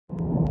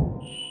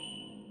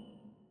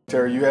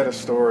Terry, you had a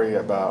story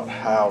about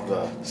how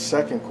the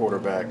second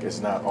quarterback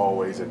is not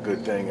always a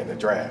good thing in the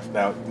draft.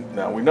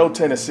 Now we know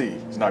Tennessee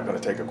is not going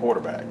to take a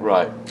quarterback.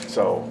 Right.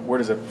 So where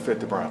does it fit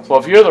the Browns? Well,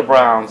 if you're the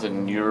Browns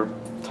and your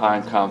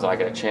time comes, I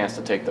get a chance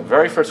to take the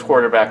very first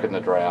quarterback in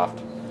the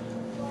draft.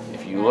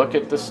 If you look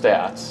at the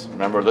stats,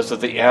 remember this is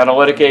the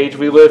analytic age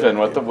we live in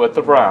with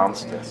the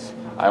Browns. Yes.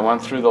 I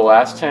went through the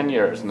last 10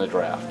 years in the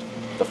draft.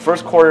 The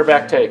first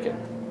quarterback taken,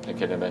 it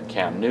could have been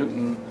Cam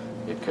Newton,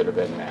 it could have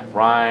been Matt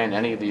Ryan,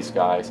 any of these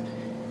guys.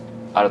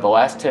 Out of the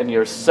last 10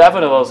 years,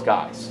 7 of those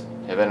guys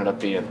have ended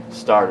up being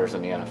starters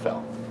in the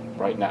NFL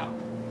right now.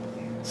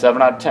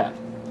 7 out of 10.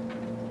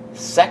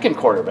 Second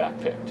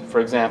quarterback picked. For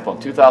example, in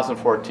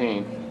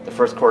 2014, the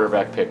first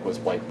quarterback pick was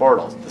Blake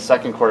Bortles. The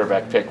second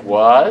quarterback pick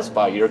was,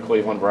 by your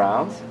Cleveland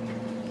Browns,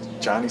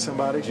 Johnny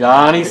somebody?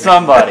 Johnny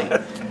somebody.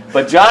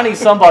 But Johnny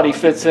somebody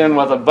fits in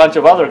with a bunch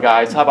of other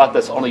guys. How about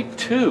this? Only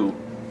 2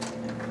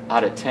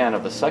 out of 10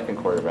 of the second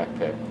quarterback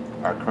pick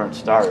are current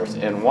starters,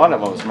 and one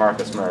of them is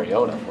Marcus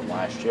Mariota from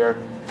last year.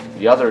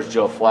 The other is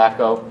Joe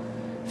Flacco.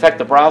 In fact,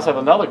 the Browns have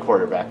another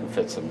quarterback who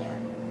fits in there.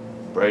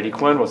 Brady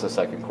Quinn was the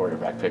second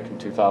quarterback pick in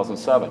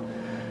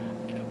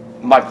 2007.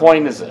 My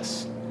point is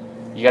this.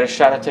 You got a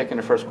shot at taking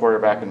the first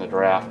quarterback in the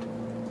draft,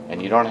 and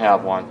you don't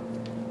have one,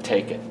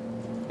 take it.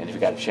 And if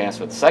you got a chance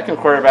with the second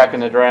quarterback in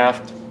the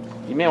draft,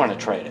 you may want to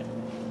trade it.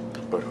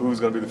 But who's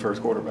going to be the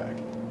first quarterback?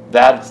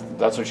 That's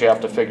what you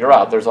have to figure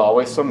out. There's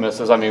always some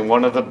misses. I mean,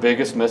 one of the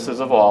biggest misses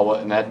of all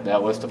in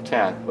that list of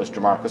 10 was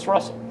Jamarcus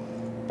Russell.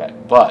 Okay.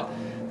 But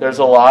there's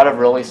a lot of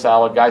really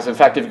solid guys. In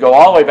fact, if you go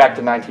all the way back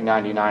to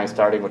 1999,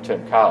 starting with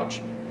Tim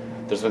Couch,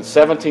 there's been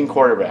 17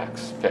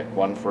 quarterbacks picked,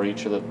 one for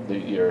each of the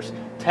years.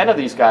 10 of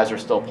these guys are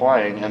still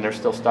playing, and they're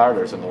still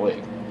starters in the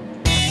league.